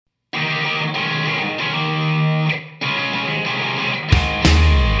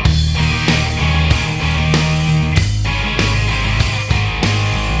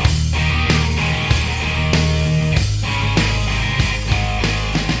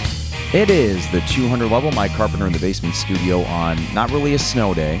It is the 200 level, Mike Carpenter in the basement studio on not really a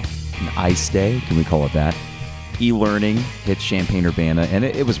snow day, an ice day, can we call it that? E-learning hit Champaign-Urbana, and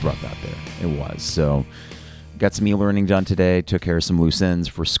it was rough out there. It was. So got some e-learning done today, took care of some loose ends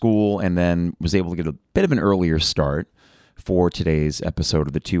for school, and then was able to get a bit of an earlier start for today's episode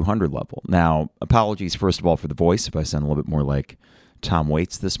of the 200 level. Now, apologies first of all for the voice, if I sound a little bit more like Tom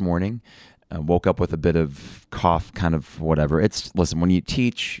Waits this morning. Woke up with a bit of cough, kind of whatever. Listen, when you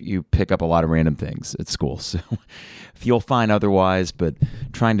teach, you pick up a lot of random things at school. So feel fine otherwise, but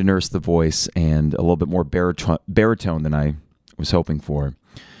trying to nurse the voice and a little bit more baritone than I was hoping for.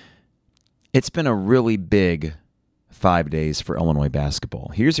 It's been a really big 5 days for Illinois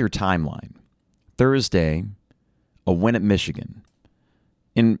basketball. Here's your timeline. Thursday, a win at Michigan.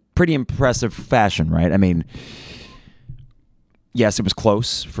 In pretty impressive fashion, right? I mean, yes, it was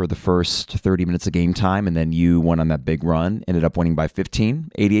close for the first 30 minutes of game time, and then you went on that big run, ended up winning by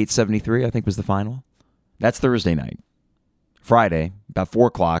 15, 88-73, I think was the final. That's Thursday night. Friday, about 4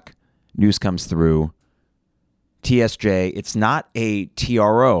 o'clock, news comes through. TSJ, it's not a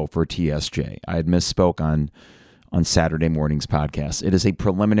TRO for TSJ. I had misspoke on Saturday morning's podcast. It is a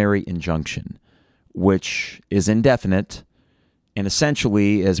preliminary injunction, which is indefinite. And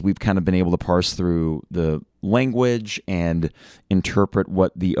essentially, as we've kind of been able to parse through the language and interpret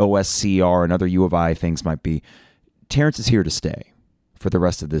what the OSCR and other U of I things might be, Terrence is here to stay for the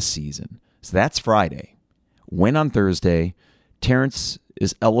rest of this season. So that's Friday. Win on Thursday. Terrence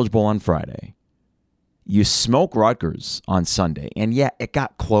is eligible on Friday. You smoke Rutgers on Sunday. And yeah, it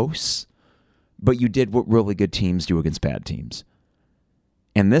got close, but you did what really good teams do against bad teams.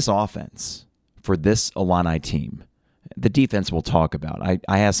 And this offense for this Illini team, the defense we'll talk about.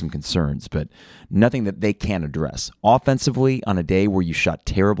 I have some concerns, but nothing that they can't address. Offensively, on a day where you shot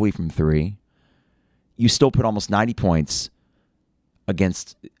terribly from three, you still put almost 90 points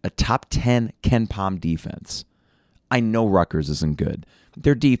against a top 10 Ken Pom defense. I know Rutgers isn't good.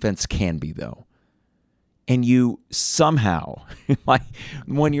 Their defense can be, though. And you somehow, like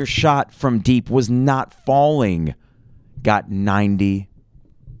when your shot from deep was not falling, got 90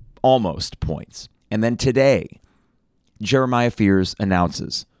 almost points. And then today, Jeremiah Fears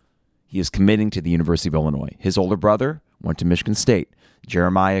announces he is committing to the University of Illinois. His older brother went to Michigan State.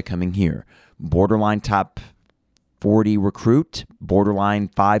 Jeremiah coming here. Borderline top 40 recruit, borderline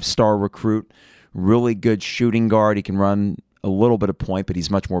 5-star recruit, really good shooting guard. He can run a little bit of point, but he's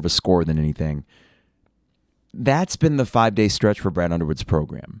much more of a scorer than anything. That's been the 5-day stretch for Brad Underwood's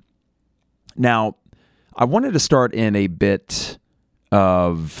program. Now, I wanted to start in a bit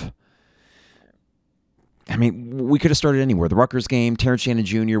of... we could have started anywhere. The Rutgers game, Terrence Shannon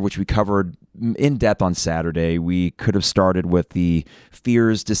Jr., which we covered in depth on Saturday. We could have started with the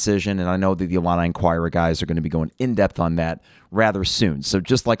Fears decision, and I know that the Illini Inquirer guys are going to be going in depth on that rather soon. So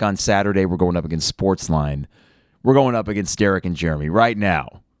just like on Saturday, we're going up against Sportsline. We're going up against Derek and Jeremy right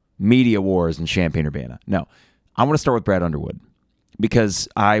now. Media wars in Champaign-Urbana. No, I want to start with Brad Underwood because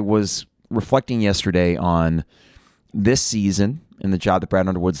I was reflecting yesterday on this season and the job that Brad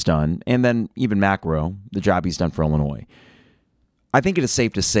Underwood's done, and then even macro, the job he's done for Illinois. I think it is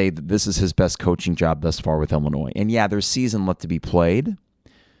safe to say that this is his best coaching job thus far with Illinois. And yeah, there's season left to be played,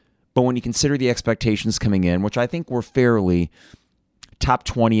 but when you consider the expectations coming in, which I think were fairly top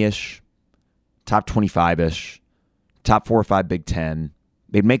 20-ish, top 25-ish, top 4 or 5 Big Ten,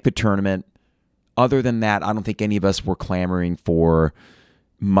 they'd make the tournament. Other than that, I don't think any of us were clamoring for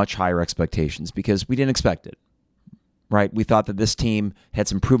much higher expectations because we didn't expect it. Right, we thought that this team had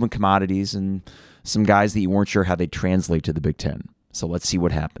some proven commodities and some guys that you weren't sure how they'd translate to the Big Ten. So let's see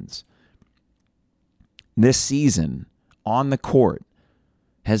what happens. This season, on the court,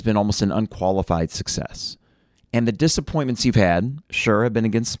 has been almost an unqualified success. And the disappointments you've had, sure, have been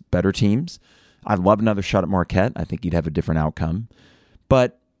against better teams. I'd love another shot at Marquette. I think you'd have a different outcome.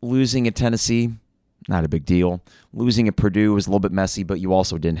 But losing at Tennessee, not a big deal. Losing at Purdue was a little bit messy, but you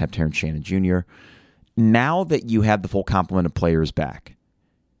also didn't have Terrence Shannon Jr. Now that you have the full complement of players back,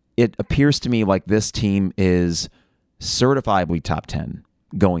 it appears to me like this team is certifiably top 10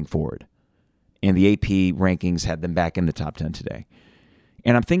 going forward. And the AP rankings had them back in the top 10 today.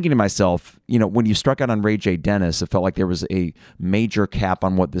 And I'm thinking to myself, when you struck out on Ray J. Dennis, it felt like there was a major cap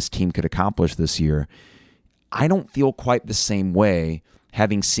on what this team could accomplish this year. I don't feel quite the same way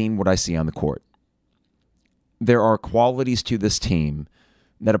having seen what I see on the court. There are qualities to this team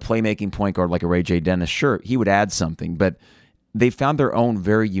that a playmaking point guard like a Ray J. Dennis, sure, he would add something, but they found their own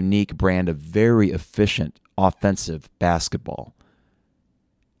very unique brand of very efficient offensive basketball.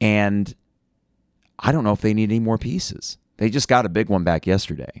 And I don't know if they need any more pieces. They just got a big one back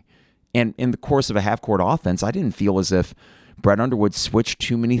yesterday. And in the course of a half-court offense, I didn't feel as if Brad Underwood switched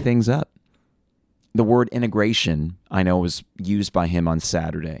too many things up. The word integration, I know, was used by him on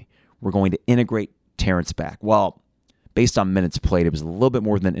Saturday. We're going to integrate Terrence back. Well, based on minutes played, it was a little bit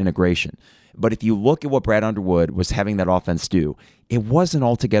more than integration. But if you look at what Brad Underwood was having that offense do, it wasn't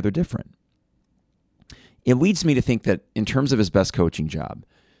altogether different. It leads me to think that in terms of his best coaching job,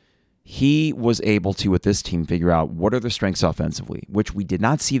 he was able to, with this team, figure out what are their strengths offensively, which we did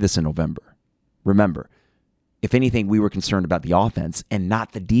not see this in November. Remember, if anything, we were concerned about the offense and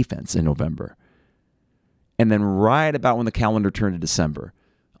not the defense in November. And then right about when the calendar turned to December,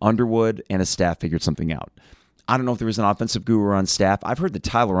 Underwood and his staff figured something out. I don't know if there was an offensive guru on staff. I've heard that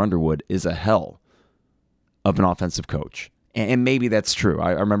Tyler Underwood is a hell of an offensive coach. And maybe that's true.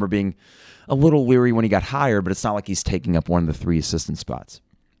 I remember being a little leery when he got hired, but it's not like he's taking up one of the 3 assistant spots.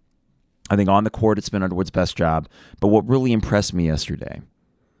 I think on the court, it's been Underwood's best job. But what really impressed me yesterday,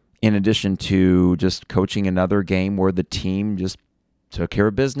 in addition to just coaching another game where the team just took care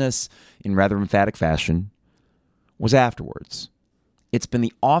of business in rather emphatic fashion, was afterwards. It's been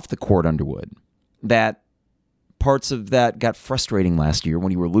the off-the-court Underwood that parts of that got frustrating last year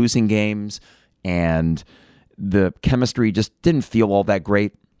when you were losing games and the chemistry just didn't feel all that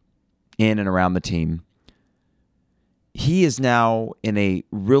great in and around the team. He is now in a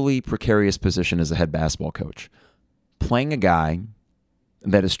really precarious position as a head basketball coach, playing a guy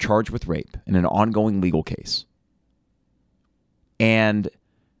that is charged with rape in an ongoing legal case and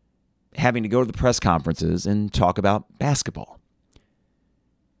having to go to the press conferences and talk about basketball.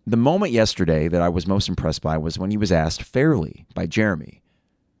 The moment yesterday that I was most impressed by was when he was asked fairly by Jeremy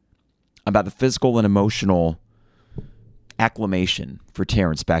about the physical and emotional acclimation for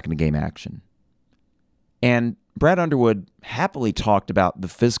Terrence back into game action. And Brad Underwood happily talked about the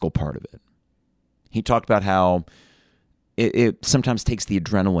physical part of it. He talked about how it sometimes takes the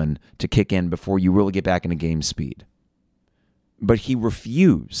adrenaline to kick in before you really get back into game speed. But he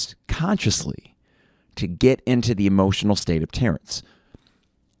refused consciously to get into the emotional state of Terrence.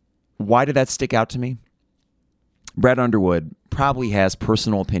 Why did that stick out to me? Brad Underwood probably has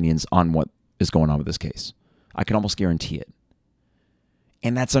personal opinions on what is going on with this case. I can almost guarantee it.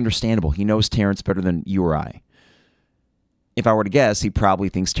 And that's understandable. He knows Terrence better than you or I. If I were to guess, he probably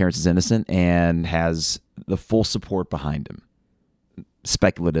thinks Terrence is innocent and has the full support behind him.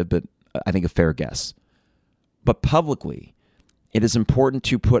 Speculative, but I think a fair guess. But publicly, it is important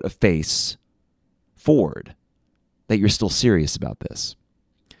to put a face forward that you're still serious about this.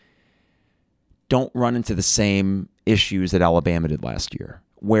 Don't run into the same issues that Alabama did last year,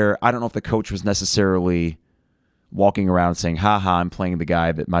 where I don't know if the coach was necessarily walking around saying, ha, I'm playing the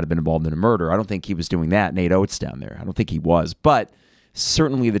guy that might have been involved in a murder. I don't think he was doing that. Nate Oates down there. I don't think he was. But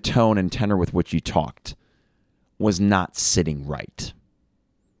certainly the tone and tenor with which he talked was not sitting right.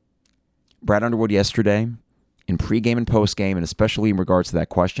 Brad Underwood yesterday, in pregame and postgame, and especially in regards to that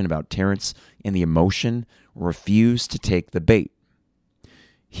question about Terrence and the emotion, refused to take the bait.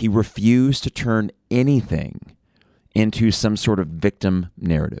 He refused to turn anything into some sort of victim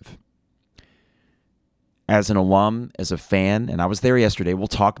narrative. As an alum, as a fan, and I was there yesterday, we'll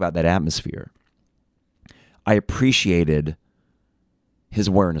talk about that atmosphere. I appreciated his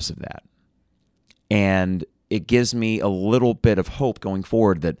awareness of that. And it gives me a little bit of hope going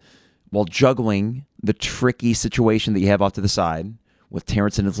forward that while juggling the tricky situation that you have off to the side with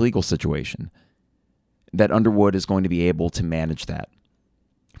Terrence and his legal situation, that Underwood is going to be able to manage that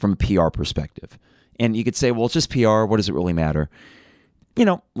from a PR perspective. And you could say, well, it's just PR. What does it really matter? You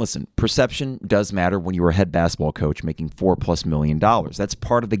know, listen, perception does matter when you're a head basketball coach making $4+ million. That's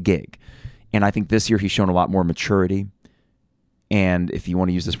part of the gig. And I think this year he's shown a lot more maturity. And if you want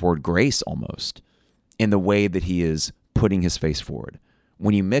to use this word, grace almost, in the way that he is putting his face forward.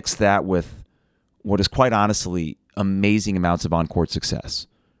 When you mix that with what is quite honestly amazing amounts of on-court success,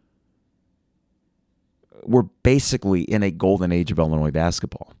 we're basically in a golden age of Illinois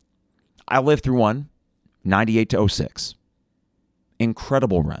basketball. I lived through one, 98 to 06.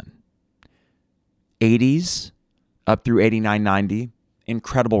 Incredible run. 80s up through 89, 90.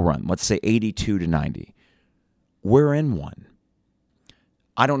 Incredible run. Let's say 82 to 90. We're in one.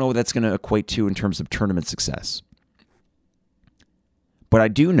 I don't know what that's going to equate to in terms of tournament success. But I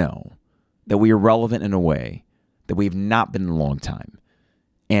do know that we are relevant in a way that we've not been in a long time.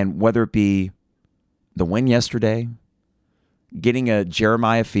 And whether it be the win yesterday, getting a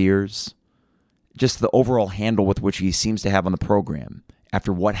Jeremiah Fears, just the overall handle with which he seems to have on the program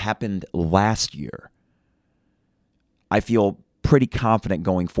after what happened last year, I feel pretty confident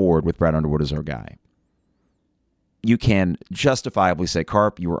going forward with Brad Underwood as our guy. You can justifiably say,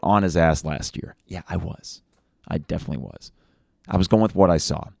 Carp, you were on his ass last year. Yeah, I was. I definitely was. I was going with what I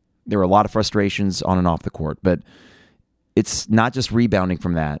saw. There were a lot of frustrations on and off the court, but it's not just rebounding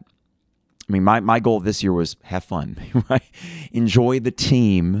from that. I mean, my goal this year was have fun, right? Enjoy the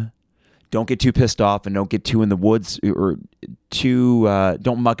team. Don't get too pissed off and don't get too in the woods or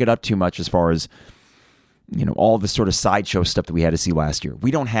don't muck it up too much as far as, all the sort of sideshow stuff that we had to see last year. We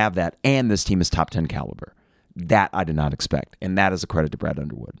don't have that, and this team is top 10 caliber. That I did not expect, and that is a credit to Brad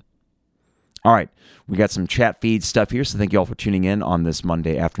Underwood. All right, we got some chat feed stuff here, so thank you all for tuning in on this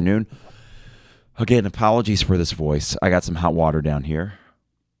Monday afternoon. Again, apologies for this voice. I got some hot water down here.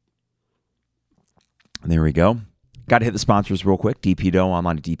 There we go. Got to hit the sponsors real quick. DPDough,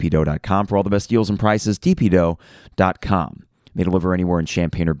 online at dpdough.com for all the best deals and prices. dpdough.com. They deliver anywhere in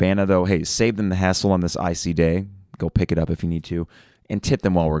Champaign-Urbana, though. Hey, save them the hassle on this icy day. Go pick it up if you need to. And tip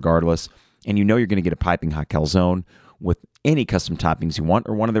them well regardless. And you're going to get a piping hot calzone with any custom toppings you want,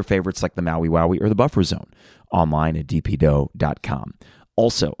 or one of their favorites like the Maui Wowie or the Buffer Zone, online at dpdough.com.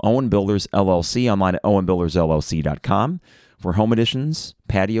 Also, Owen Builders LLC, online at owenbuildersllc.com for home additions,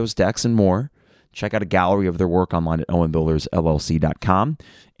 patios, decks, and more. Check out a gallery of their work online at owenbuildersllc.com.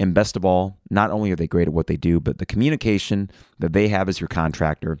 And best of all, not only are they great at what they do, but the communication that they have as your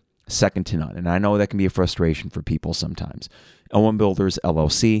contractor, second to none. And I know that can be a frustration for people sometimes.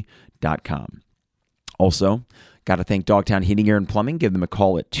 owenbuildersllc.com. Also, got to thank Dogtown Heating, Air, and Plumbing. Give them a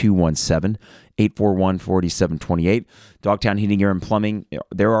call at 217-841-4728. Dogtown Heating, Air, and Plumbing,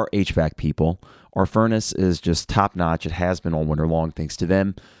 they're our HVAC people. Our furnace is just top-notch. It has been all winter long, thanks to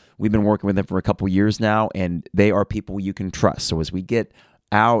them. We've been working with them for a couple years now, and they are people you can trust. So as we get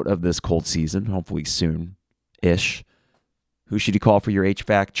out of this cold season, hopefully soon-ish, who should you call for your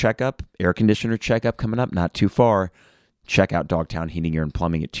HVAC checkup? Air conditioner checkup coming up, not too far. Check out Dogtown Heating, Air, and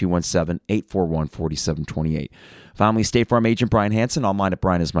Plumbing at 217-841-4728. Finally, State Farm agent Brian Hansen, online at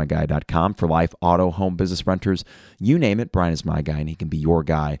brianismyguy.com for life, auto, home, business, renters. You name it, Brian is my guy, and he can be your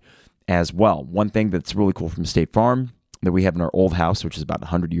guy as well. One thing that's really cool from State Farm that we have in our old house, which is about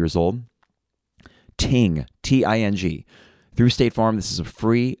 100 years old, Ting, T-I-N-G. Through State Farm, this is a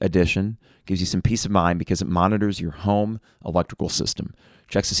free addition. Gives you some peace of mind because it monitors your home electrical system.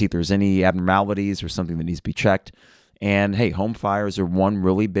 Checks to see if there's any abnormalities or something that needs to be checked. And hey, home fires are one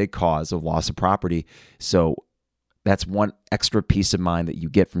really big cause of loss of property. So that's one extra peace of mind that you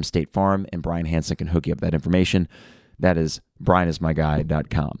get from State Farm, and Brian Hansen can hook you up that information. That is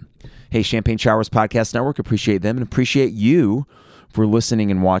brianismyguy.com. Hey, Champagne Showers Podcast Network, appreciate them and appreciate you for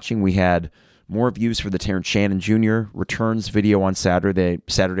listening and watching. We had more views for the Terrence Shannon Jr. returns video on Saturday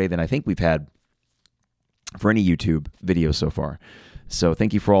than I think we've had for any YouTube video so far. So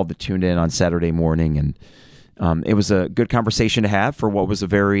thank you for all that tuned in on Saturday morning. And it was a good conversation to have for what was a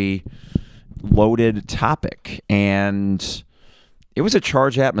very loaded topic. And it was a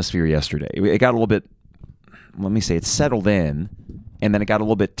charged atmosphere yesterday. It got a little bit, it settled in, and then it got a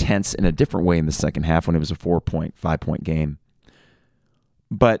little bit tense in a different way in the second half when it was a 5-point game.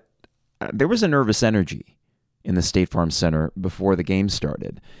 But there was a nervous energy in the State Farm Center before the game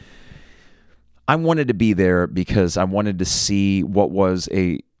started. I wanted to be there because I wanted to see what was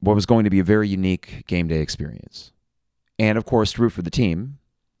going to be a very unique game day experience. And of course, to root for the team.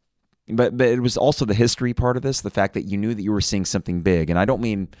 But it was also the history part of this, the fact that you knew that you were seeing something big. And I don't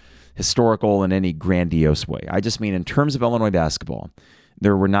mean historical in any grandiose way. I just mean in terms of Illinois basketball,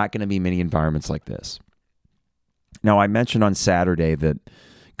 there were not going to be many environments like this. Now, I mentioned on Saturday that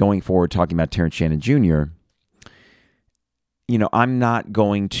going forward, talking about Terrence Shannon Jr., I'm not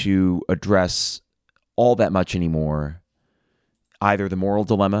going to address all that much anymore, either the moral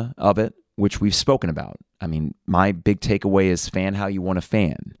dilemma of it, which we've spoken about. I mean, my big takeaway is fan how you want to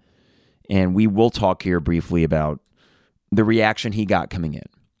fan. And we will talk here briefly about the reaction he got coming in.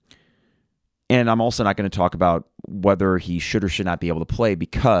 And I'm also not going to talk about whether he should or should not be able to play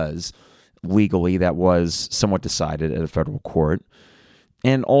because legally that was somewhat decided at a federal court.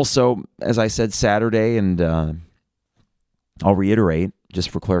 And also, as I said Saturday, and I'll reiterate just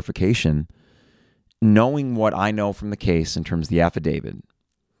for clarification, knowing what I know from the case in terms of the affidavit,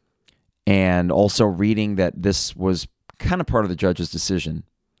 and also reading that this was kind of part of the judge's decision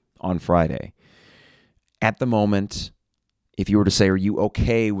on Friday. At the moment, if you were to say, are you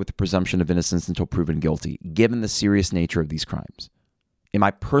okay with the presumption of innocence until proven guilty, given the serious nature of these crimes? Am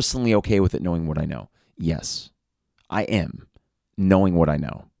I personally okay with it knowing what I know? Yes, I am, knowing what I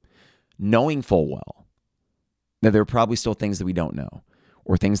know. Knowing full well that there are probably still things that we don't know,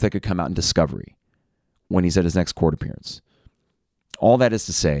 or things that could come out in discovery when he's at his next court appearance. All that is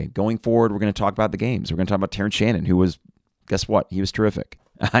to say, going forward, we're going to talk about the games. We're going to talk about Terrence Shannon, who was, guess what? He was terrific.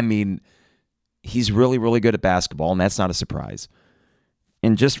 I mean, he's really, really good at basketball, and that's not a surprise.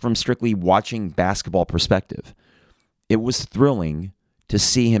 And just from strictly watching basketball perspective, it was thrilling to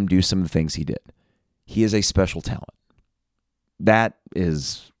see him do some of the things he did. He is a special talent. That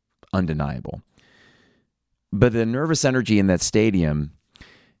is undeniable. But the nervous energy in that stadium,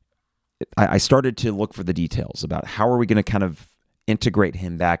 I started to look for the details about how are we going to kind of integrate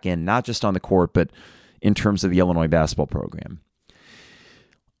him back in, not just on the court, but in terms of the Illinois basketball program.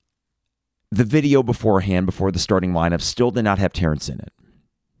 The video beforehand, before the starting lineup, still did not have Terrence in it.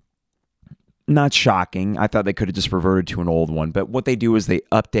 Not shocking. I thought they could have just reverted to an old one. But what they do is they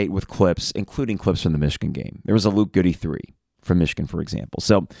update with clips, including clips from the Michigan game. There was a Luke Goody 3 from Michigan, for example.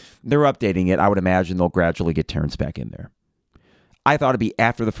 So they're updating it. I would imagine they'll gradually get Terrence back in there. I thought it'd be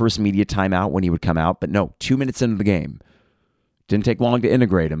after the first media timeout when he would come out. But no, 2 minutes into the game. Didn't take long to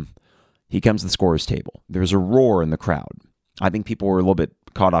integrate him. He comes to the scorer's table. There's a roar in the crowd. I think people were a little bit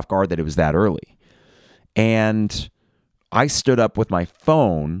caught off guard that it was that early. And I stood up with my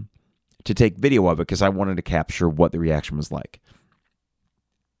phone to take video of it because I wanted to capture what the reaction was like.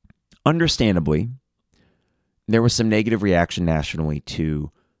 Understandably, there was some negative reaction nationally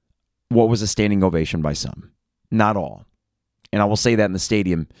to what was a standing ovation by some. Not all. And I will say that in the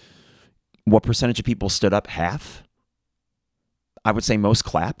stadium, what percentage of people stood up? Half? I would say most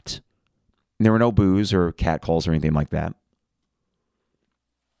clapped. There were no boos or catcalls or anything like that.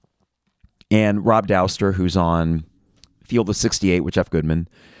 And Rob Douster, who's on Field of 68 with Jeff Goodman,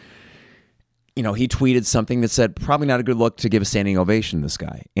 he tweeted something that said, probably not a good look to give a standing ovation to this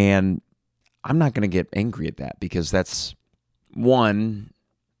guy. And I'm not going to get angry at that because that's, one,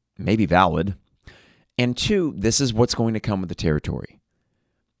 maybe valid. And two, this is what's going to come with the territory.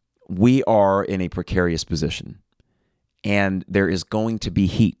 We are in a precarious position. And there is going to be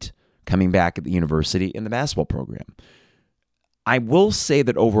heat coming back at the university in the basketball program. I will say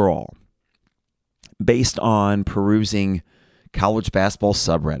that overall, based on perusing college basketball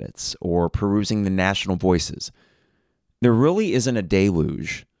subreddits or perusing the national voices, there really isn't a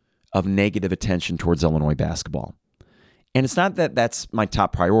deluge of negative attention towards Illinois basketball. And it's not that that's my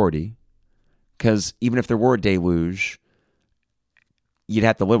top priority, because even if there were a deluge, you'd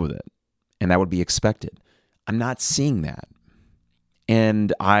have to live with it, and that would be expected. I'm not seeing that.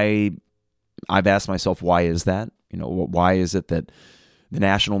 And I've asked myself, why is that? Why is it that the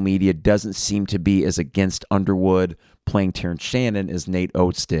national media doesn't seem to be as against Underwood playing Terrence Shannon as Nate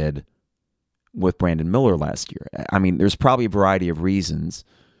Oates did with Brandon Miller last year? I mean, there's probably a variety of reasons.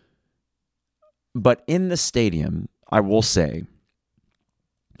 But in the stadium, I will say,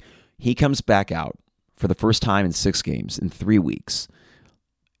 he comes back out for the first time in 6 games in 3 weeks.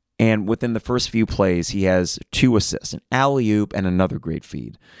 And within the first few plays, he has 2 assists, an alley-oop and another great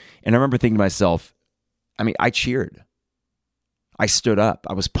feed. And I remember thinking to myself, I cheered. I stood up.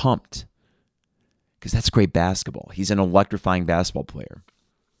 I was pumped. Because that's great basketball. He's an electrifying basketball player.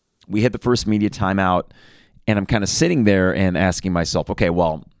 We hit the first media timeout, and I'm kind of sitting there and asking myself, okay,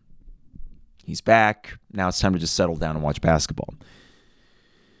 well, he's back. Now it's time to just settle down and watch basketball.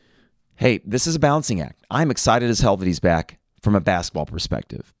 Hey, this is a balancing act. I'm excited as hell that he's back from a basketball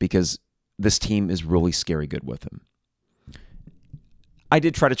perspective because this team is really scary good with him. I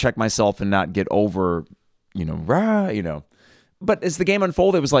did try to check myself and not get over, But as the game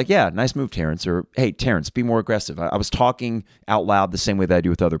unfolded, it was like, yeah, nice move, Terrence. Or, hey, Terrence, be more aggressive. I was talking out loud the same way that I do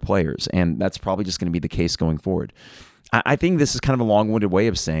with other players, and that's probably just going to be the case going forward. I think this is kind of a long-winded way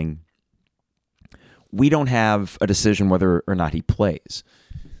of saying we don't have a decision whether or not he plays.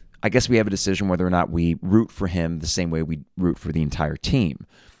 I guess we have a decision whether or not we root for him the same way we root for the entire team.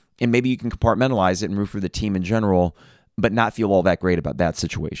 And maybe you can compartmentalize it and root for the team in general, but not feel all that great about that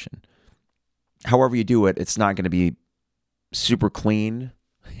situation. However you do it, it's not going to be super clean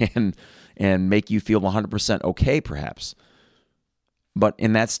and make you feel 100% okay, perhaps. But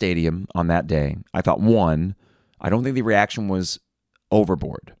in that stadium on that day, I thought, one, I don't think the reaction was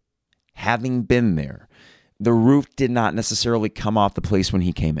overboard. Having been there, the roof did not necessarily come off the place when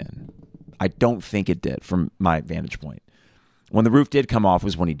he came in. I don't think it did from my vantage point. When the roof did come off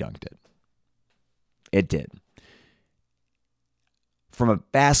was when he dunked it. It did. From a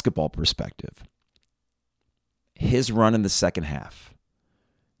basketball perspective, his run in the second half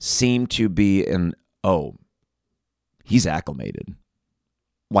seemed to be he's acclimated.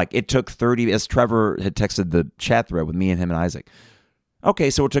 Like it took 30, as Trevor had texted the chat thread with me and him and Isaac.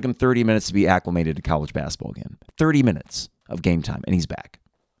 Okay, so it took him 30 minutes to be acclimated to college basketball again. 30 minutes of game time, and he's back.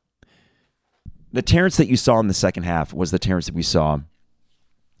 The Terrence that you saw in the second half was the Terrence that we saw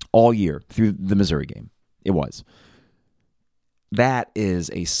all year through the Missouri game. It was. That is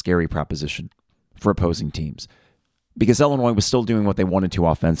a scary proposition for opposing teams because Illinois was still doing what they wanted to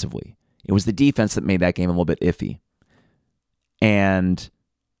offensively. It was the defense that made that game a little bit iffy. And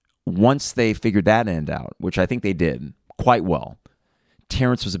once they figured that end out, which I think they did quite well,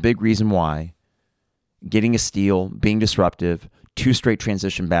 Terrence was a big reason why. getting a steal, being disruptive, 2 straight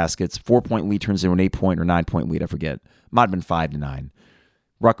transition baskets, 4-point lead turns into an 8-point or 9-point lead, I forget. Might have been 5-9.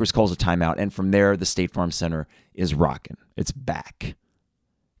 Rutgers calls a timeout, and from there, the State Farm Center is rocking. It's back.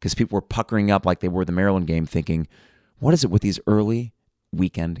 Because people were puckering up like they were the Maryland game, thinking, what is it with these early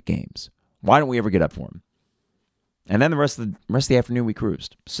weekend games? Why don't we ever get up for them? And then the rest of the afternoon, we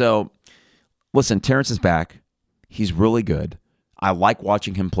cruised. So, listen, Terrence is back. He's really good. I like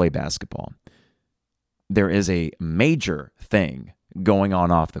watching him play basketball. There is a major thing going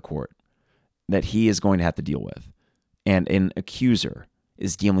on off the court that he is going to have to deal with. And an accuser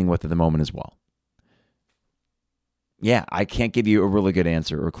is dealing with at the moment as well. Yeah, I can't give you a really good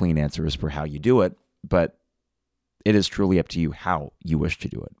answer or a clean answer as per how you do it, but it is truly up to you how you wish to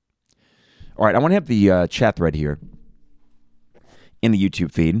do it. All right, I want to have the chat thread here in the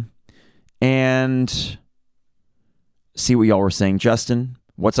YouTube feed and see what y'all were saying. Justin,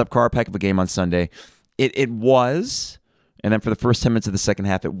 what's up, Carp? Heck of a game on Sunday. It was, and then for the first 10 minutes of the second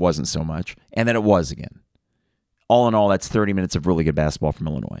half, it wasn't so much, and then it was again. All in all, that's 30 minutes of really good basketball from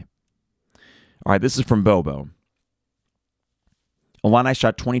Illinois. All right, this is from Bobo. Illini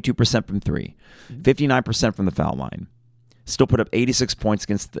shot 22% from 3, 59% from the foul line. Still put up 86 points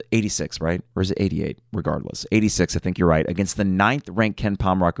against the 86, right? Or is it 88? Regardless. 86, I think you're right, against the 9th-ranked Ken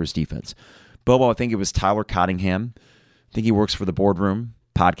Palm Rutgers defense. Bobo, I think it was Tyler Cottingham. I think he works for the Boardroom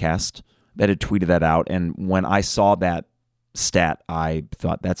podcast that had tweeted that out. And when I saw that stat, I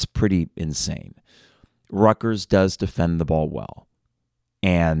thought that's pretty insane. Rutgers does defend the ball well.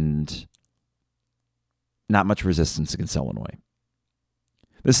 And not much resistance against Illinois.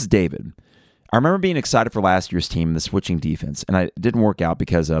 This is David. I remember being excited for last year's team, the switching defense, and it didn't work out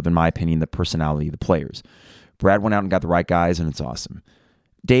because of, in my opinion, the personality of the players. Brad went out and got the right guys, and it's awesome.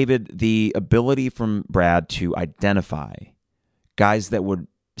 David, the ability from Brad to identify guys that would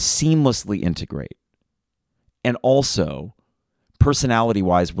seamlessly integrate and also,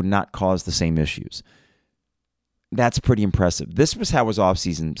 personality-wise, would not cause the same issues. That's pretty impressive. This was how his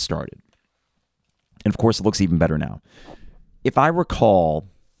offseason started. And, of course, it looks even better now. If I recall,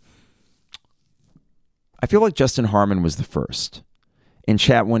 I feel like Justin Harmon was the first. In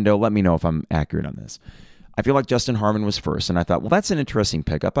chat window, let me know if I'm accurate on this. I feel like Justin Harmon was first, and I thought, well, that's an interesting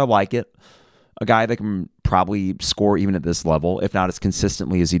pickup. I like it. A guy that can probably score even at this level, if not as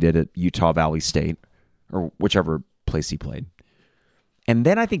consistently as he did at Utah Valley State, or whichever place he played. And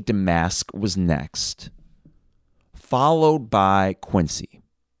then I think Damask was next, followed by Quincy.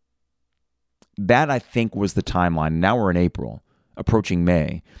 That, I think, was the timeline. Now we're in April, approaching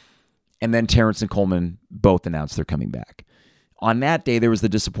May. And then Terrence and Coleman both announced they're coming back. On that day, there was the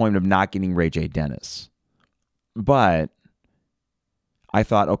disappointment of not getting Ray J. Dennis. But I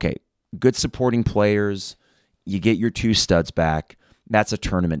thought, okay, good supporting players. You get your 2 studs back. That's a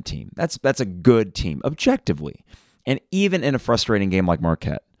tournament team. That's a good team, objectively. And even in a frustrating game like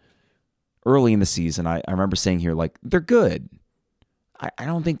Marquette, early in the season, I remember saying here, like, they're good. I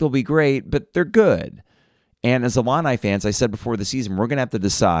don't think they'll be great, but they're good. And as Illini fans, I said before the season, we're going to have to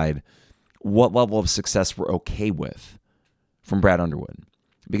decide what level of success we're okay with from Brad Underwood.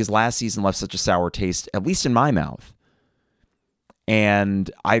 Because last season left such a sour taste, at least in my mouth. And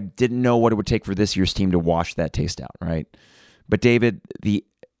I didn't know what it would take for this year's team to wash that taste out, right? But David, the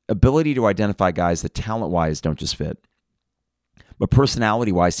ability to identify guys that talent-wise don't just fit, but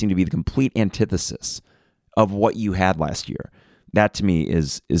personality-wise seem to be the complete antithesis of what you had last year. That, to me,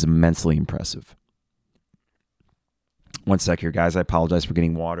 is immensely impressive. One sec here, guys. I apologize for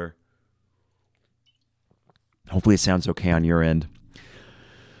getting water. Hopefully it sounds okay on your end.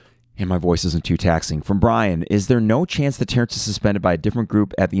 And my voice isn't too taxing. From Brian, is there no chance that Terrence is suspended by a different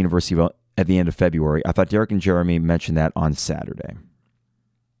group at the University at the end of February? I thought Derek and Jeremy mentioned that on Saturday.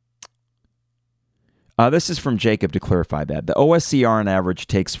 This is from Jacob to clarify that. The OSCR on average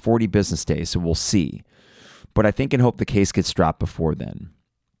takes 40 business days, so we'll see. But I think and hope the case gets dropped before then.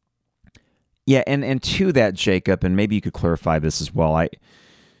 Yeah, and to that, Jacob, and maybe you could clarify this as well.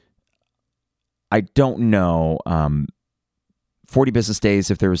 I don't know. 40 business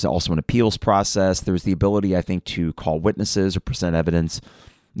days, if there was also an appeals process, there's the ability, I think, to call witnesses or present evidence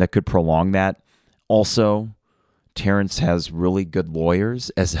that could prolong that. Also, Terrence has really good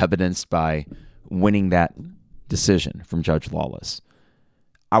lawyers, as evidenced by winning that decision from Judge Lawless.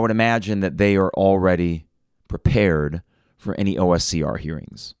 I would imagine that they are already prepared for any OSCR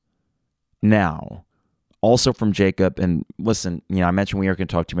hearings. Now, also from Jacob, and listen, I mentioned we aren't going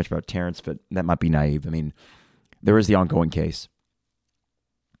to talk too much about Terrence, but that might be naive. I mean, there is the ongoing case.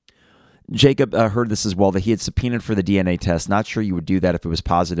 Jacob heard this as well, that he had subpoenaed for the DNA test. Not sure you would do that if it was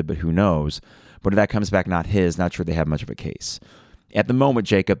positive, but who knows? But if that comes back not his, not sure they have much of a case. At the moment,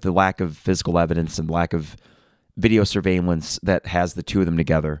 Jacob, the lack of physical evidence and lack of video surveillance that has the two of them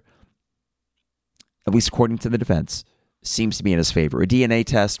together, at least according to the defense, seems to be in his favor. A DNA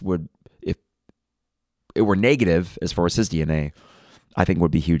test would, if it were negative as far as his DNA, I think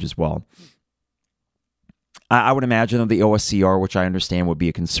would be huge as well. I would imagine that the OSCR, which I understand would be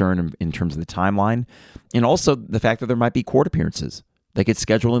a concern in terms of the timeline, and also the fact that there might be court appearances that get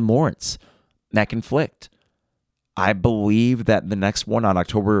scheduled in Lawrence that conflict. I believe that the next one on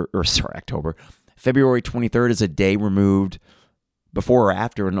February 23rd is a day removed before or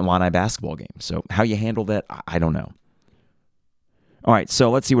after an Illini basketball game. So how you handle that, I don't know. All right,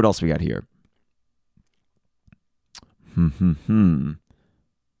 so let's see what else we got here.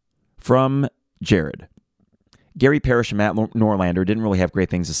 From Jared. Gary Parrish and Matt Norlander didn't really have great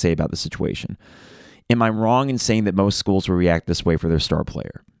things to say about the situation. Am I wrong in saying that most schools will react this way for their star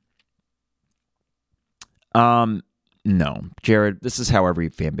player? No, Jared, this is how every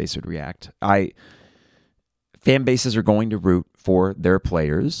fan base would react. Fan bases are going to root for their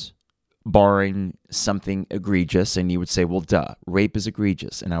players, barring something egregious, and you would say, well, duh, rape is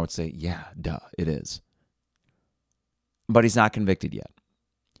egregious. And I would say, yeah, duh, it is. But he's not convicted yet.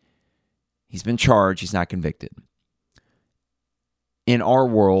 He's been charged, he's not convicted. In our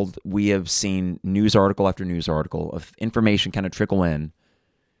world, we have seen news article after news article of information kind of trickle in.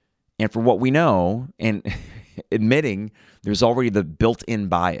 And for what we know, and admitting there's already the built-in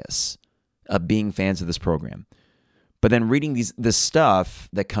bias of being fans of this program. But then reading this stuff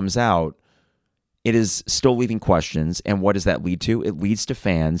that comes out, it is still leaving questions. And what does that lead to? It leads to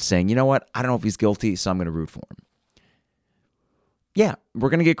fans saying, you know what? I don't know if he's guilty, so I'm going to root for him. Yeah, we're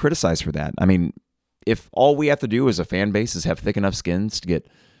going to get criticized for that. I mean, if all we have to do as a fan base is have thick enough skins to get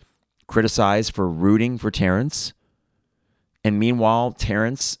criticized for rooting for Terrence, and meanwhile,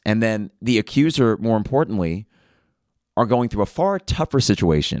 Terrence and then the accuser, more importantly, are going through a far tougher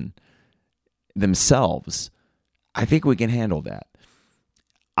situation themselves, I think we can handle that.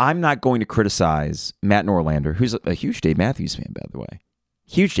 I'm not going to criticize Matt Norlander, who's a huge Dave Matthews fan, by the way.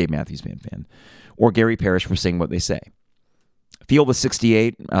 Huge Dave Matthews fan. Or Gary Parrish for saying what they say. Field of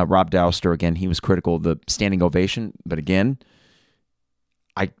 68, Rob Douster, again, he was critical of the standing ovation. But again,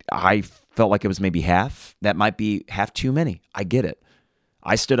 I felt like it was maybe half. That might be half too many. I get it.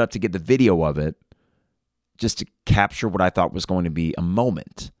 I stood up to get the video of it just to capture what I thought was going to be a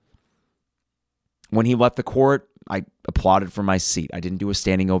moment. When he left the court, I applauded from my seat. I didn't do a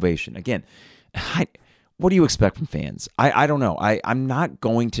standing ovation. Again, what do you expect from fans? I don't know. I'm not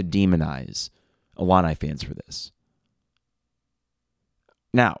going to demonize Illini fans for this.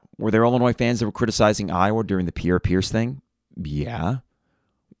 Now, were there Illinois fans that were criticizing Iowa during the Pierre Pierce thing? Yeah.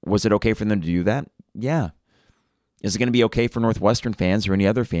 Was it okay for them to do that? Yeah. Is it going to be okay for Northwestern fans or any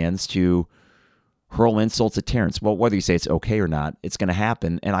other fans to hurl insults at Terrence? Well, whether you say it's okay or not, it's going to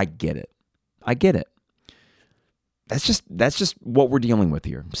happen, and I get it. I get it. That's just what we're dealing with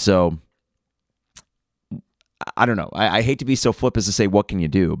here. So, I don't know. I hate to be so flip as to say, what can you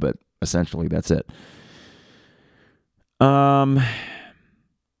do? But essentially, that's it.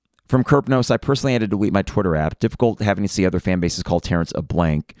 From Kerpnos, I personally had to delete my Twitter app. Difficult having to see other fan bases call Terrence a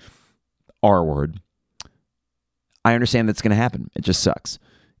blank R-word. I understand that's going to happen. It just sucks.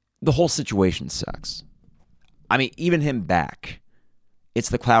 The whole situation sucks. I mean, even him back, it's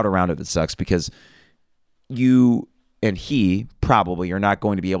the cloud around it that sucks because you and he probably are not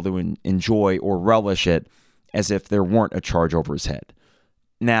going to be able to enjoy or relish it as if there weren't a charge over his head.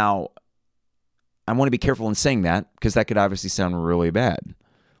 Now, I want to be careful in saying that because that could obviously sound really bad.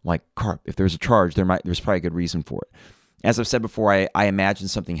 Like, Carp, if there's a charge, there's probably a good reason for it. As I've said before, I imagine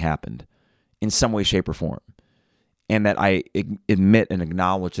something happened in some way, shape, or form. And that I admit and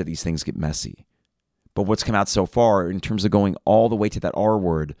acknowledge that these things get messy. But what's come out so far in terms of going all the way to that R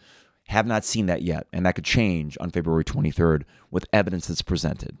word, have not seen that yet. And that could change on February 23rd with evidence that's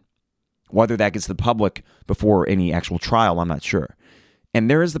presented. Whether that gets to the public before any actual trial, I'm not sure. And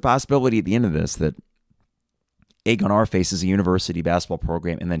there is the possibility at the end of this that egg on our face is a university basketball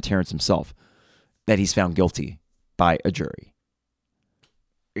program, and then Terrence himself, that he's found guilty by a jury.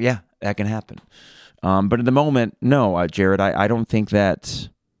 Yeah, that can happen. But at the moment, no, Jared, I don't think that...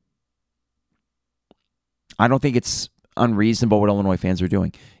 I don't think it's unreasonable what Illinois fans are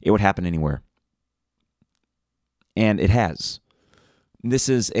doing. It would happen anywhere. And it has. This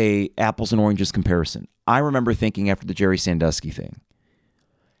is a apples and oranges comparison. I remember thinking after the Jerry Sandusky thing,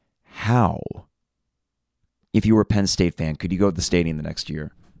 how... if you were a Penn State fan, could you go to the stadium the next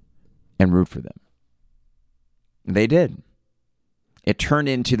year and root for them? They did. It turned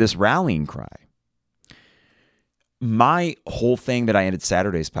into this rallying cry. My whole thing that I ended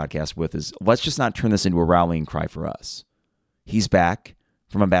Saturday's podcast with is let's just not turn this into a rallying cry for us. He's back.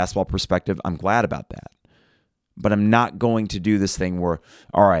 From a basketball perspective, I'm glad about that. But I'm not going to do this thing where,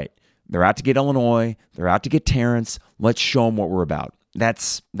 all right, they're out to get Illinois, they're out to get Terrence, let's show them what we're about.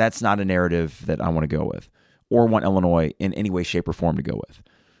 That's not a narrative that I want to go with or want Illinois in any way, shape, or form to go with.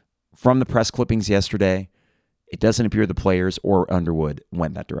 From the press clippings yesterday, it doesn't appear the players or Underwood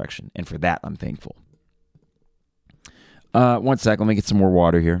went that direction. And for that, I'm thankful. 1 sec, let me get some more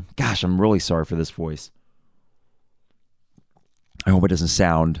water here. Gosh, I'm really sorry for this voice. I hope it doesn't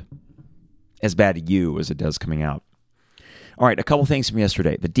sound as bad to you as it does coming out. All right, a couple things from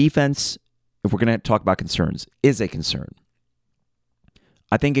yesterday. The defense, if we're going to talk about concerns, is a concern.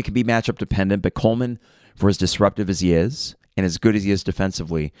 I think it can be matchup dependent, but Coleman, for as disruptive as he is and as good as he is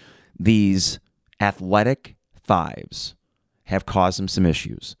defensively, these athletic fives have caused him some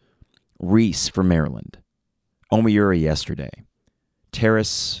issues. Reese for Maryland. Omayuri yesterday.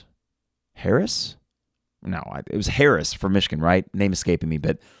 Harris? No, it was Harris for Michigan, right? Name escaping me,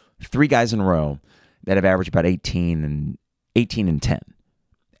 but 3 guys in a row that have averaged about 18 and 10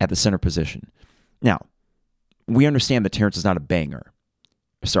 at the center position. Now, we understand that Terrence is not a banger.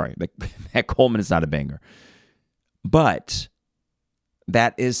 Sorry, that Coleman is not a banger. But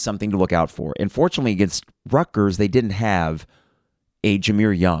that is something to look out for. And fortunately, against Rutgers, they didn't have a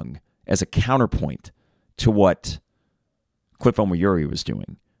Jahmir Young as a counterpoint to what Cliff Omayuri was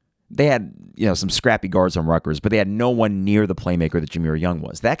doing. They had, some scrappy guards on Rutgers, but they had no one near the playmaker that Jahmir Young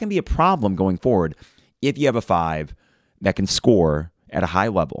was. That can be a problem going forward if you have a 5 that can score at a high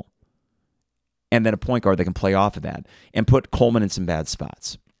level and then a point guard that can play off of that and put Coleman in some bad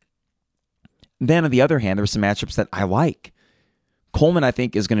spots. Then, on the other hand, there are some matchups that I like. Coleman, I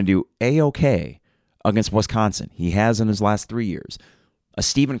think, is going to do A-okay against Wisconsin. He has in his last 3 years. A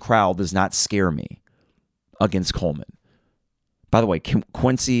Stephen Crowell does not scare me against Coleman. By the way,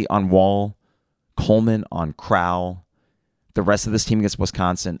 Quincy on Wall, Coleman on Crowell, the rest of this team against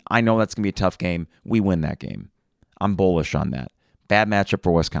Wisconsin, I know that's going to be a tough game. We win that game. I'm bullish on that. Bad matchup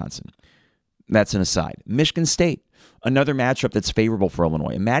for Wisconsin. That's an aside. Michigan State, another matchup that's favorable for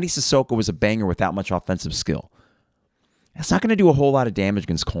Illinois. And Matty Sissoko was a banger without much offensive skill. That's not going to do a whole lot of damage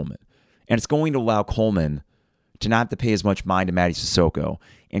against Coleman. And it's going to allow Coleman to not have to pay as much mind to Matty Sissoko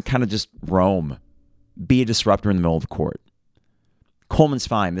and kind of just roam, be a disruptor in the middle of the court. Coleman's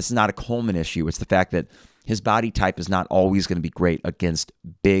fine. This is not a Coleman issue. It's the fact that his body type is not always going to be great against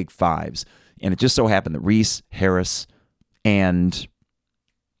big 5s. And it just so happened that Reese, Harris, and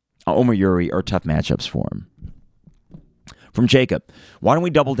Omayuri are tough matchups for him. From Jacob, why don't we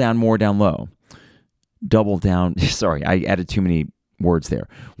double down more down low? Double down. Sorry, I added too many words there.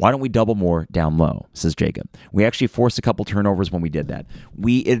 Why don't we double more down low, says Jacob. We actually forced a couple turnovers when we did that.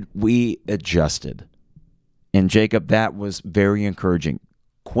 We adjusted. And Jacob, that was very encouraging.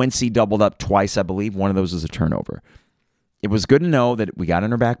 Quincy doubled up twice, I believe. One of those was a turnover. It was good to know that we got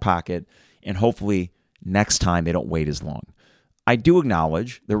in our back pocket, and hopefully next time they don't wait as long. I do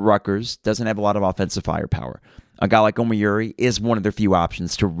acknowledge that Rutgers doesn't have a lot of offensive firepower. A guy like Omayuri is one of their few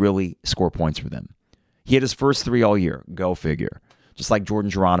options to really score points for them. He hit his first 3 all year. Go figure. Just like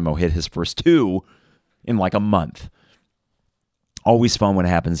Jordan Geronimo hit his first 2 in like a month. Always fun when it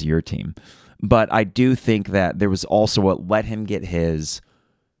happens to your team. But I do think that there was also a let him get his,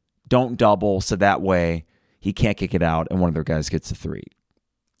 don't double, so that way he can't kick it out and one of their guys gets a 3.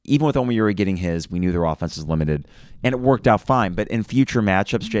 Even with Omayuri getting his, we knew their offense was limited, and it worked out fine. But in future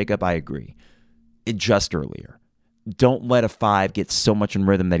matchups, Jacob, I agree. Adjust earlier. Don't let a 5 get so much in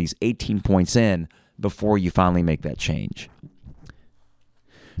rhythm that he's 18 points in before you finally make that change.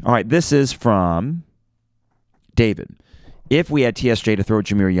 All right, this is from David. If we had TSJ to throw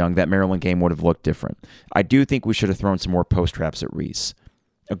Jahmir Young, that Maryland game would have looked different. I do think we should have thrown some more post traps at Reese.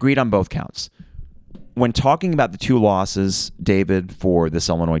 Agreed on both counts. When talking about the 2 losses, David, for this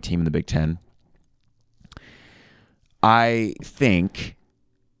Illinois team in the Big Ten, I think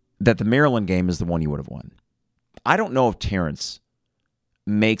that the Maryland game is the one you would have won. I don't know if Terrence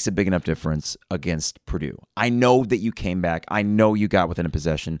makes a big enough difference against Purdue. I know that you came back. I know you got within a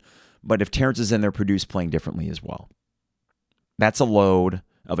possession. But if Terrence is in there, Purdue's playing differently as well. That's a load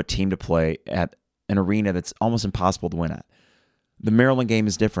of a team to play at an arena that's almost impossible to win at. The Maryland game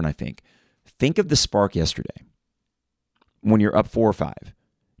is different, I think. Think of the spark yesterday when you're up 4 or 5.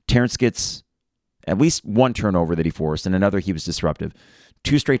 Terrence gets at least 1 turnover that he forced, and another he was disruptive.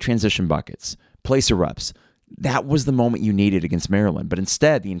 2 straight transition buckets. Place erupts. That was the moment you needed against Maryland. But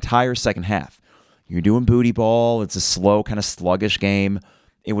instead, the entire second half, you're doing booty ball. It's a slow, kind of sluggish game.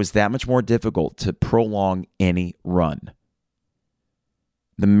 It was that much more difficult to prolong any run.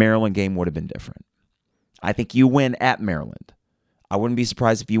 The Maryland game would have been different. I think you win at Maryland. I wouldn't be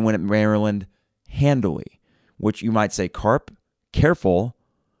surprised if you win at Maryland handily which you might say, Carp, careful.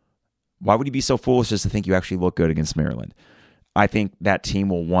 Why would you be so foolish just to think you actually look good against Maryland? I think that team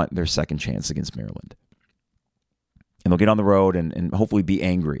will want their second chance against Maryland. And they'll get on the road and hopefully be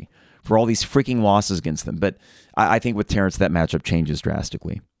angry for all these freaking losses against them. But I think with Terrence, that matchup changes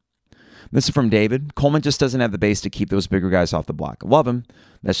drastically. This is from David. Coleman just doesn't have the base to keep those bigger guys off the block. I love him.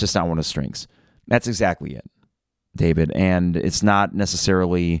 That's just not one of his strengths. That's exactly it, David. And it's not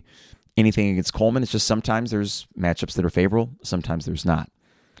necessarily anything against Coleman. It's just sometimes there's matchups that are favorable. Sometimes there's not.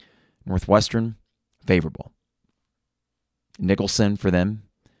 Northwestern, favorable. Nicholson for them.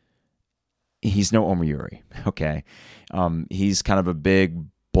 He's no Omiyuri, okay? He's kind of a big,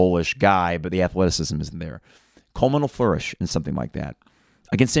 bullish guy, but the athleticism isn't there. Coleman will flourish in something like that.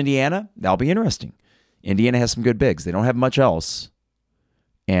 Against Indiana, that'll be interesting. Indiana has some good bigs. They don't have much else.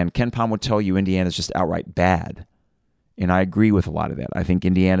 And Ken Pom would tell you Indiana's just outright bad. And I agree with a lot of that. I think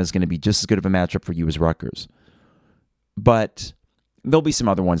Indiana's going to be just as good of a matchup for you as Rutgers. But there'll be some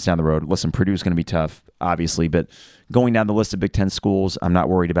other ones down the road. Listen, Purdue's going to be tough, obviously. But going down the list of Big Ten schools, I'm not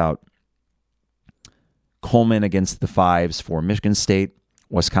worried about Coleman against the fives for Michigan State,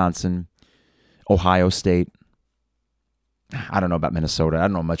 Wisconsin, Ohio State. I don't know about Minnesota. I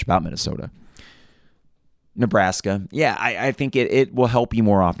don't know much about Minnesota. Nebraska. Yeah, I think it will help you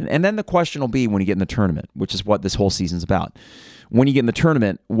more often. And then the question will be when you get in the tournament, which is what this whole season's about. When you get in the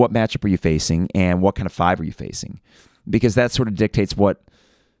tournament, what matchup are you facing and what kind of five are you facing? Because that sort of dictates what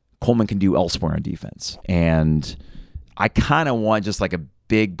Coleman can do elsewhere on defense. And I kind of want just like a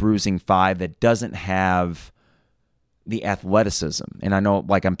big bruising five that doesn't have the athleticism. And I know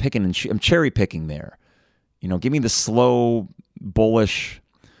like I'm cherry picking there. You know, give me the slow, bullish,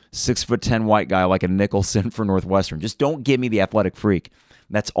 6'10" white guy like a Nicholson for Northwestern. Just don't give me the athletic freak.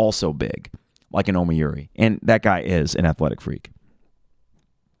 That's also big, like an Omiyuri. And that guy is an athletic freak.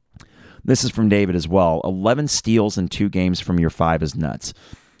 This is from David as well. 11 steals in 2 games from your 5 is nuts.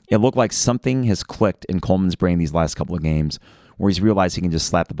 It looked like something has clicked in Coleman's brain these last couple of games where he's realized he can just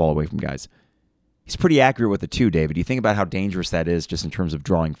slap the ball away from guys. He's pretty accurate with it too, David. You think about how dangerous that is just in terms of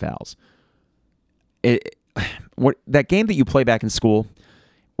drawing fouls. That game that you play back in school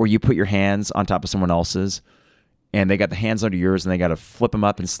where you put your hands on top of someone else's and they got the hands under yours and they got to flip them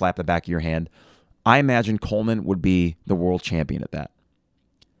up and slap the back of your hand, I imagine Coleman would be the world champion at that.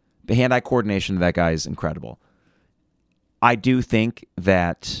 The hand-eye coordination of that guy is incredible. I do think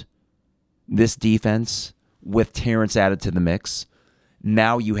that this defense, with Terrence added to the mix,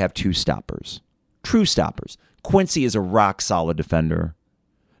 now you have 2 stoppers. True stoppers. Quincy is a rock-solid defender.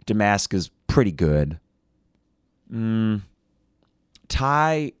 Damask is pretty good.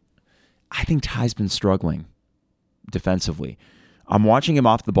 Ty, I think Ty's been struggling defensively. I'm watching him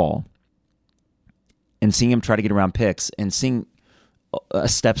off the ball and seeing him try to get around picks and seeing a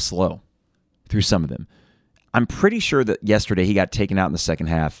step slow through some of them. I'm pretty sure that yesterday he got taken out in the second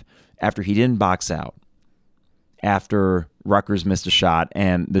half after he didn't box out, after Rutgers missed a shot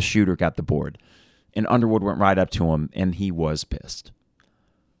and the shooter got the board. And Underwood went right up to him, and he was pissed.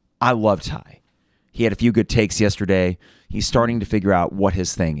 I love Ty. He had a few good takes yesterday. He's starting to figure out what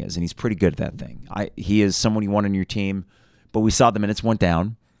his thing is, and he's pretty good at that thing. He is someone you want on your team, but we saw the minutes went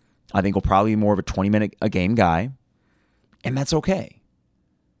down. I think he'll probably be more of a 20-minute-a-game guy, and that's okay.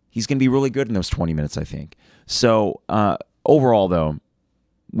 He's going to be really good in those 20 minutes, I think. So overall, though,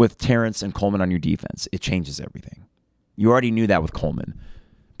 with Terrence and Coleman on your defense, it changes everything. You already knew that with Coleman,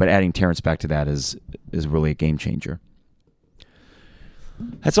 but adding Terrence back to that is really a game changer.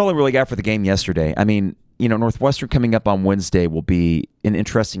 That's all I really got for the game yesterday. I mean, Northwestern coming up on Wednesday will be an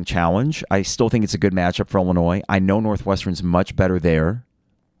interesting challenge. I still think it's a good matchup for Illinois. I know Northwestern's much better there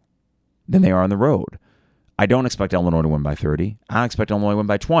than they are on the road. I don't expect Illinois to win by 30. I don't expect Illinois to win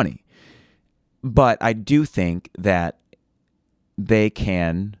by 20. But I do think that they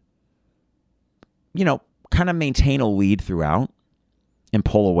can, kind of maintain a lead throughout and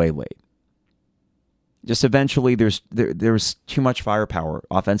pull away late. Just eventually, there's too much firepower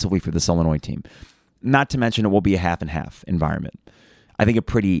offensively for this Illinois team. Not to mention it will be a half-and-half environment. I think a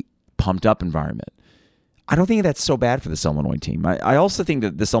pretty pumped-up environment. I don't think that's so bad for this Illinois team. I also think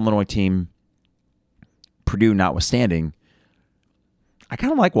that this Illinois team, Purdue notwithstanding, I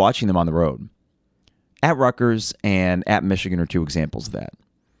kind of like watching them on the road. At Rutgers and at Michigan are 2 examples of that.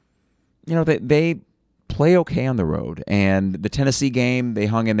 They play okay on the road. And the Tennessee game, they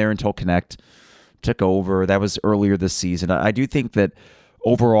hung in there until Connect took over. That was earlier this season. I do think that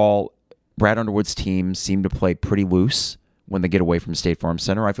overall, Brad Underwood's team seem to play pretty loose when they get away from State Farm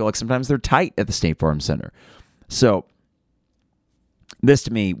Center. I feel like sometimes they're tight at the State Farm Center. So this,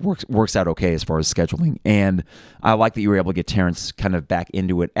 to me, works out okay as far as scheduling. And I like that you were able to get Terrence kind of back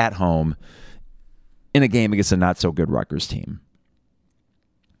into it at home. in a game against a not-so-good Rutgers team.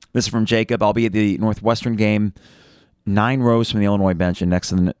 This is from Jacob. I'll be at the Northwestern game, 9 rows from the Illinois bench and next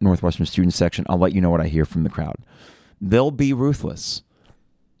to the Northwestern student section. I'll let you know what I hear from the crowd. They'll be ruthless.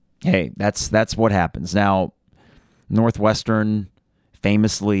 Hey, that's what happens. Now, Northwestern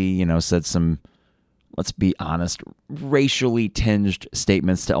famously, said some, let's be honest, racially tinged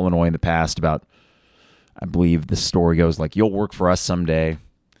statements to Illinois in the past about, I believe the story goes like, you'll work for us someday.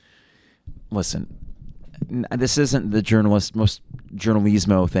 Listen, this isn't the most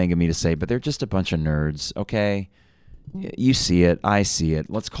journalismo thing of me to say, but they're just a bunch of nerds, okay? You see it. I see it.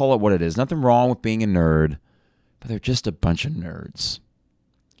 Let's call it what it is. Nothing wrong with being a nerd, but they're just a bunch of nerds.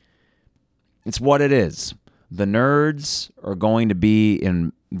 It's what it is. The nerds are going to be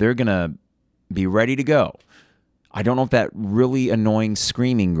they're going to be ready to go. I don't know if that really annoying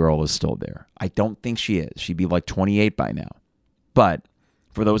screaming girl is still there. I don't think she is. She'd be like 28 by now. But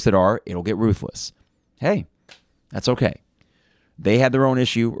for those that are, it'll get ruthless. Hey, that's okay. They had their own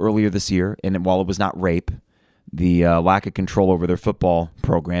issue earlier this year, and while it was not rape, the lack of control over their football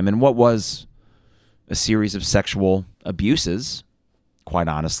program and what was a series of sexual abuses, quite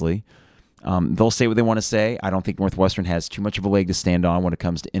honestly. They'll say what they want to say. I don't think Northwestern has too much of a leg to stand on when it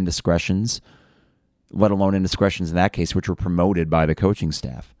comes to indiscretions, let alone indiscretions in that case, which were promoted by the coaching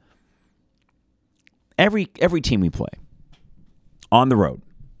staff. Every team we play on the road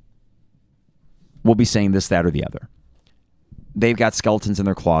will be saying this, that, or the other. They've got skeletons in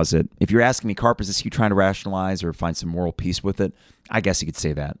their closet. If you're asking me, Carp, is this you trying to rationalize or find some moral peace with it? I guess you could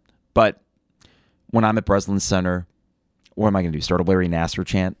say that. But when I'm at Breslin Center, what am I going to do? Start a Larry Nassar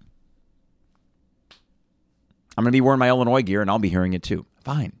chant? I'm going to be wearing my Illinois gear, and I'll be hearing it too.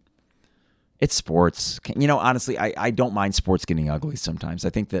 Fine. It's sports. Honestly, I don't mind sports getting ugly sometimes. I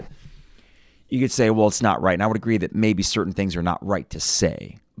think that you could say, well, it's not right. And I would agree that maybe certain things are not right to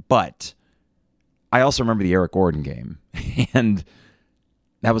say. But I also remember the Eric Gordon game, and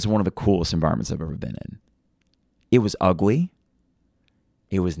that was one of the coolest environments I've ever been in. It was ugly.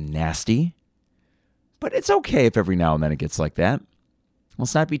 It was nasty. But it's okay if every now and then it gets like that.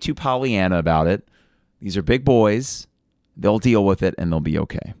 Let's not be too Pollyanna about it. These are big boys. They'll deal with it, and they'll be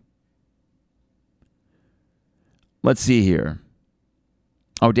okay. Let's see here.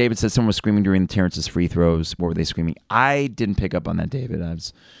 Oh, David said someone was screaming during Terrence's free throws. What were they screaming? I didn't pick up on that, David. I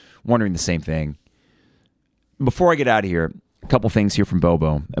was wondering the same thing. Before I get out of here, a couple things here from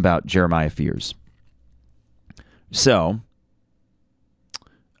Bobo about Jeremiah Fears. So,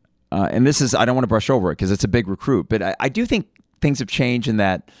 and this is, I don't want to brush over it because it's a big recruit, but I do think things have changed in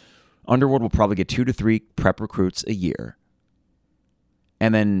that Underwood will probably get 2 to 3 prep recruits a year,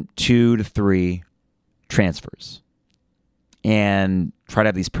 and then 2 to 3 transfers, and try to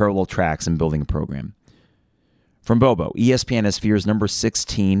have these parallel tracks in building a program. From Bobo, ESPN has Fears number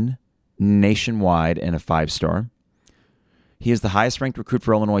 16 nationwide and a 5-star. He is the highest ranked recruit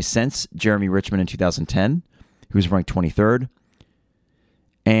for Illinois since Jeremy Richmond in 2010, who was ranked 23rd.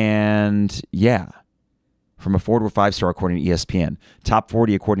 And yeah, from a 4 to a 5-star according to ESPN. Top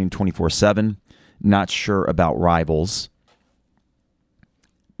 40 according to 24/7. Not sure about rivals,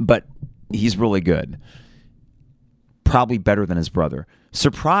 but he's really good. Probably better than his brother.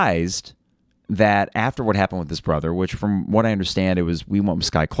 Surprised that after what happened with his brother, which from what I understand, it was we went with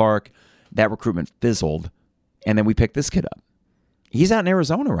Sky Clark, that recruitment fizzled, and then we picked this kid up. He's out in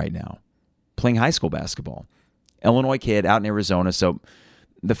Arizona right now, playing high school basketball. Illinois kid out in Arizona. So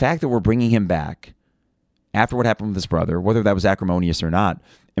the fact that we're bringing him back after what happened with his brother, whether that was acrimonious or not,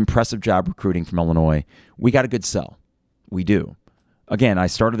 impressive job recruiting from Illinois. We got a good sell. We do. Again, I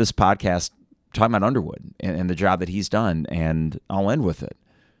started this podcast talking about Underwood and the job that he's done, and I'll end with it.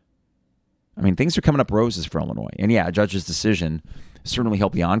 I mean, things are coming up roses for Illinois. And yeah, a judge's decision certainly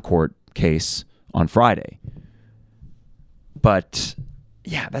helped the on-court case on Friday. But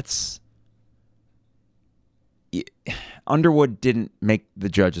yeah, Underwood didn't make the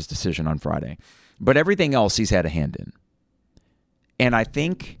judge's decision on Friday. But everything else he's had a hand in. And I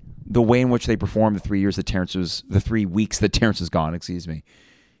think the way in which they performed the 3 weeks that Terrence was gone,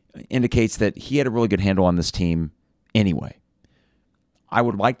 indicates that he had a really good handle on this team anyway. I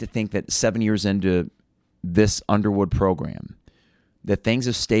would like to think that 7 years into this Underwood program, that things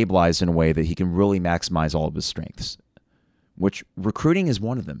have stabilized in a way that he can really maximize all of his strengths, which recruiting is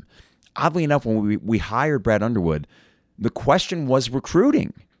one of them. Oddly enough, when we hired Brad Underwood, the question was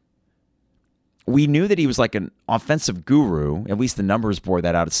recruiting. We knew that he was like an offensive guru. At least the numbers bore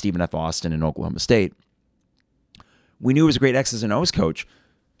that out at Stephen F. Austin and Oklahoma State. We knew he was a great X's and O's coach.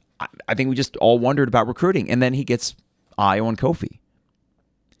 I think we just all wondered about recruiting. And then he gets Io and Kofi.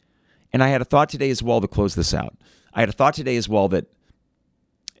 And I had a thought today as well to close this out. I had a thought today as well that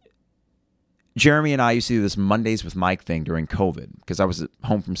Jeremy and I used to do this Mondays with Mike thing during COVID because I was at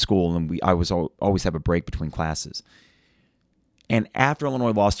home from school and I was always have a break between classes. And after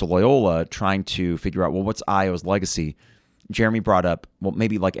Illinois lost to Loyola, trying to figure out, well, what's Iowa's legacy, Jeremy brought up, well,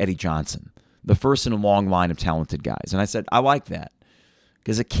 maybe like Eddie Johnson, the first in a long line of talented guys. And I said, I like that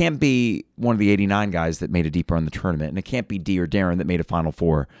because it can't be one of the 89 guys that made a deep run in the tournament, and it can't be D or Darren that made a Final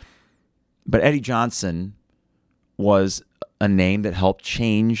Four. But Eddie Johnson was a name that helped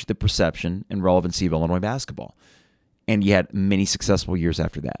change the perception and relevancy of Illinois basketball. And you had many successful years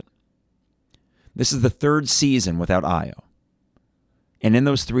after that. This is the third season without Io. And in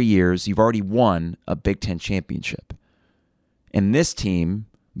those 3 years, you've already won a Big Ten championship. And this team,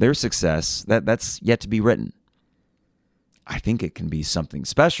 their success, that's yet to be written. I think it can be something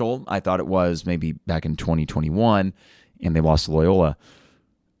special. I thought it was maybe back in 2021, and they lost to Loyola.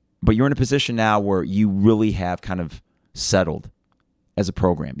 But you're in a position now where you really have kind of settled as a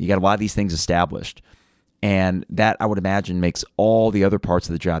program. You got a lot of these things established. And that, I would imagine, makes all the other parts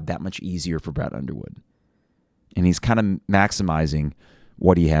of the job that much easier for Brad Underwood. And he's kind of maximizing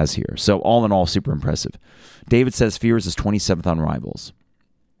what he has here. So all in all, super impressive. David says Fears is 27th on Rivals.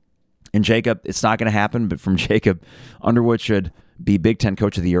 And Jacob, it's not going to happen, but from Jacob, Underwood should be Big Ten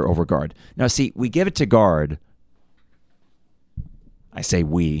Coach of the Year over Gard. Now, see, we give it to Gard. I say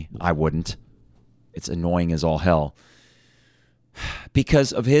we. I wouldn't. It's annoying as all hell.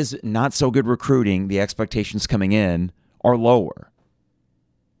 Because of his not-so-good recruiting, the expectations coming in are lower.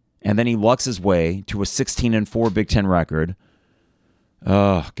 And then he lucks his way to a 16-4 Big Ten record.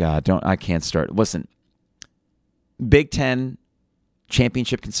 Oh, God, I can't start. Listen, Big Ten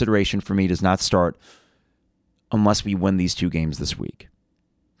championship consideration for me does not start unless we win these 2 games this week.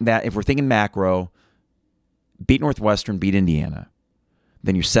 That, if we're thinking macro, beat Northwestern, beat Indiana,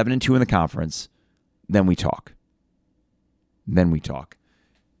 then you're 7-2 in the conference, then we talk.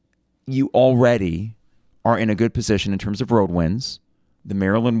 You already are in a good position in terms of road wins. The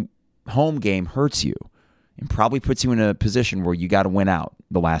Maryland home game hurts you and probably puts you in a position where you got to win out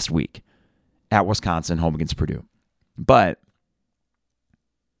the last week at Wisconsin, home against Purdue. But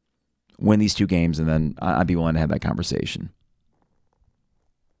win these 2 games, and then I'd be willing to have that conversation.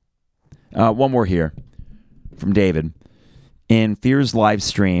 One more here from David. In Fear's live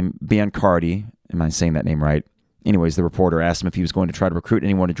stream, Biancardi, am I saying that name right? Anyways, the reporter asked him if he was going to try to recruit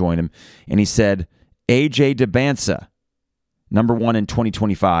anyone to join him, and he said, AJ DeBansa, number 1 in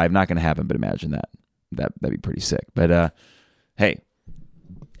 2025. Not going to happen, but imagine that. That'd be pretty sick. But hey,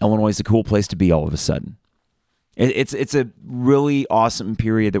 Illinois is a cool place to be all of a sudden. It's a really awesome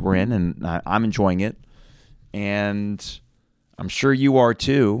period that we're in, and I'm enjoying it. And I'm sure you are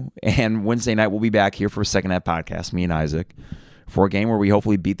too. And Wednesday night, we'll be back here for a second half podcast, me and Isaac, for a game where we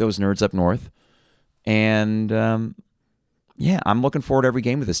hopefully beat those nerds up north. And yeah, I'm looking forward to every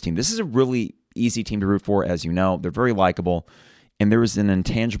game with this team. This is a really easy team to root for, as you know. They're very likable, and there is an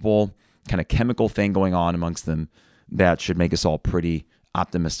intangible kind of chemical thing going on amongst them that should make us all pretty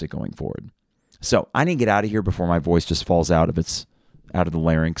optimistic going forward. So I need to get out of here before my voice just falls out of the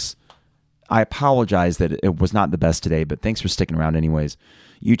larynx. I apologize that it was not the best today, but thanks for sticking around anyways.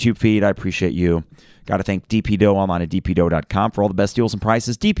 YouTube feed, I appreciate you. Got to thank DP Dough online at dpdough.com for all the best deals and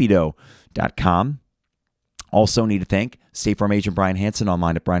prices. dpdough.com. Also need to thank State Farm agent Brian Hansen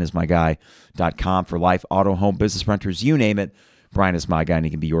online at brianismyguy.com for life, auto, home, business, renters, you name it. Brian is my guy, and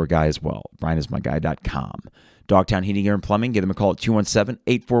he can be your guy as well. brianismyguy.com. Dogtown Heating, Air, and Plumbing. Give them a call at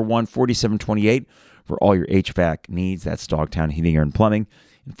 217-841-4728 for all your HVAC needs. That's Dogtown Heating, Air, and Plumbing.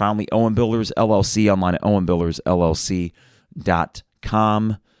 And finally, Owen Builders, LLC, online at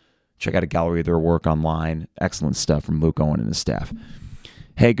owenbuildersllc.com. Check out a gallery of their work online. Excellent stuff from Luke Owen and his staff.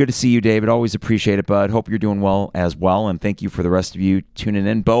 Hey, good to see you, David. Always appreciate it, bud. Hope you're doing well as well, and thank you for the rest of you tuning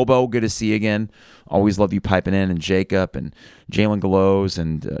in. Bobo, good to see you again. Always love you piping in, and Jacob, and Jalen Gallows,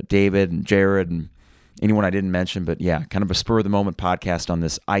 and David, and Jared, and anyone I didn't mention. But yeah, kind of a spur-of-the-moment podcast on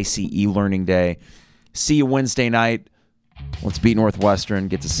this ICE Learning Day. See you Wednesday night. Let's beat Northwestern,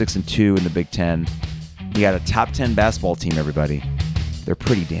 get to 6-2 in the Big Ten. You got a top 10 basketball team, everybody. They're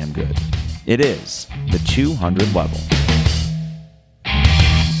pretty damn good. It is the 200 level.